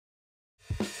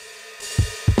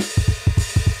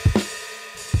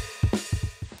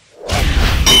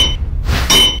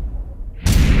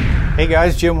Hey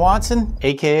guys, Jim Watson,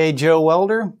 aka Joe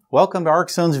Welder. Welcome to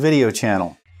Arc-Zone's video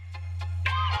channel.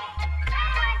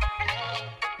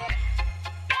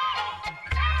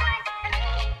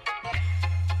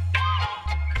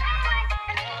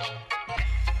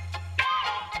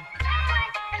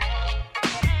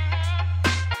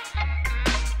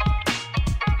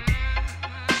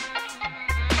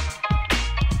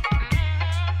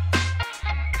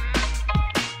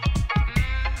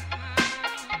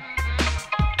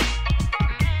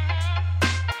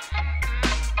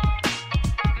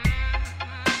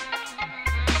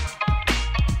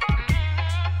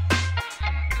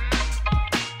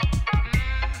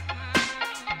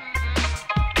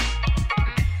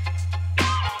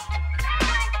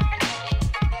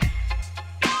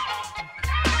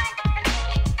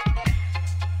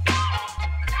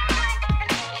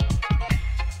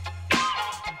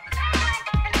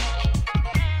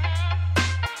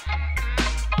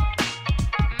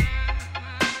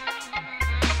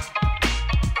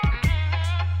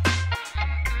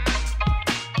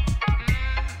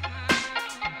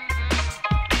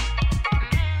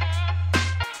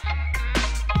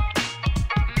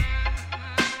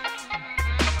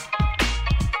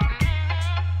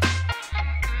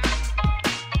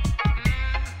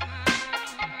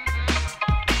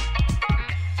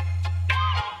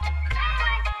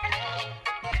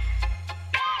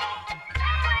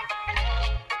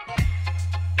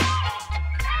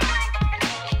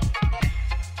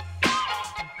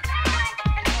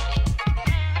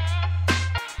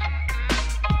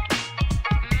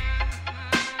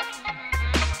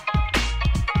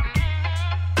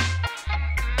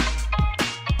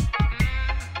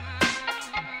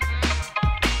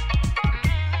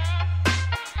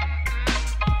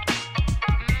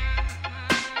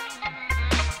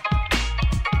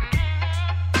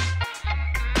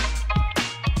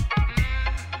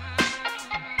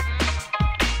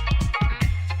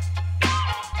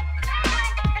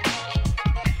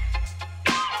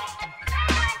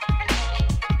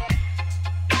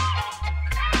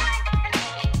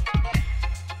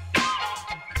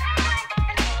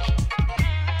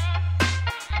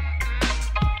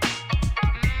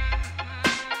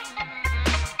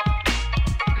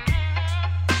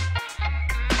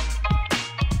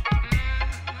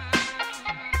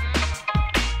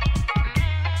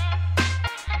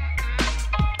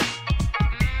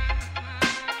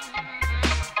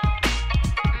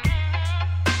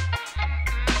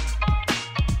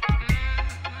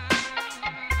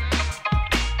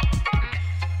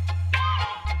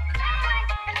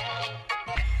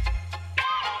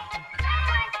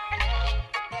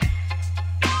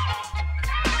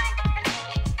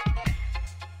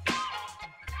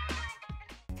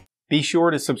 Be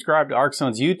sure to subscribe to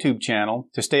Arc-Zone's YouTube channel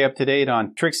to stay up to date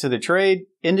on tricks of the trade,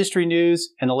 industry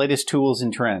news, and the latest tools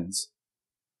and trends.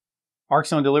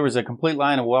 Arc-Zone delivers a complete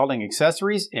line of welding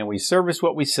accessories, and we service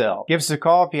what we sell. Give us a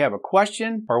call if you have a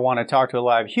question or want to talk to a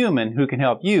live human who can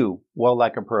help you weld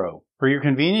like a pro. For your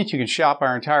convenience, you can shop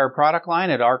our entire product line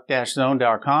at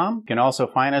Arc-Zone.com. You can also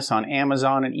find us on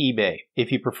Amazon and eBay. If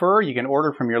you prefer, you can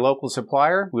order from your local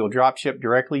supplier. We'll drop ship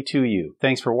directly to you.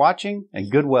 Thanks for watching,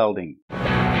 and good welding.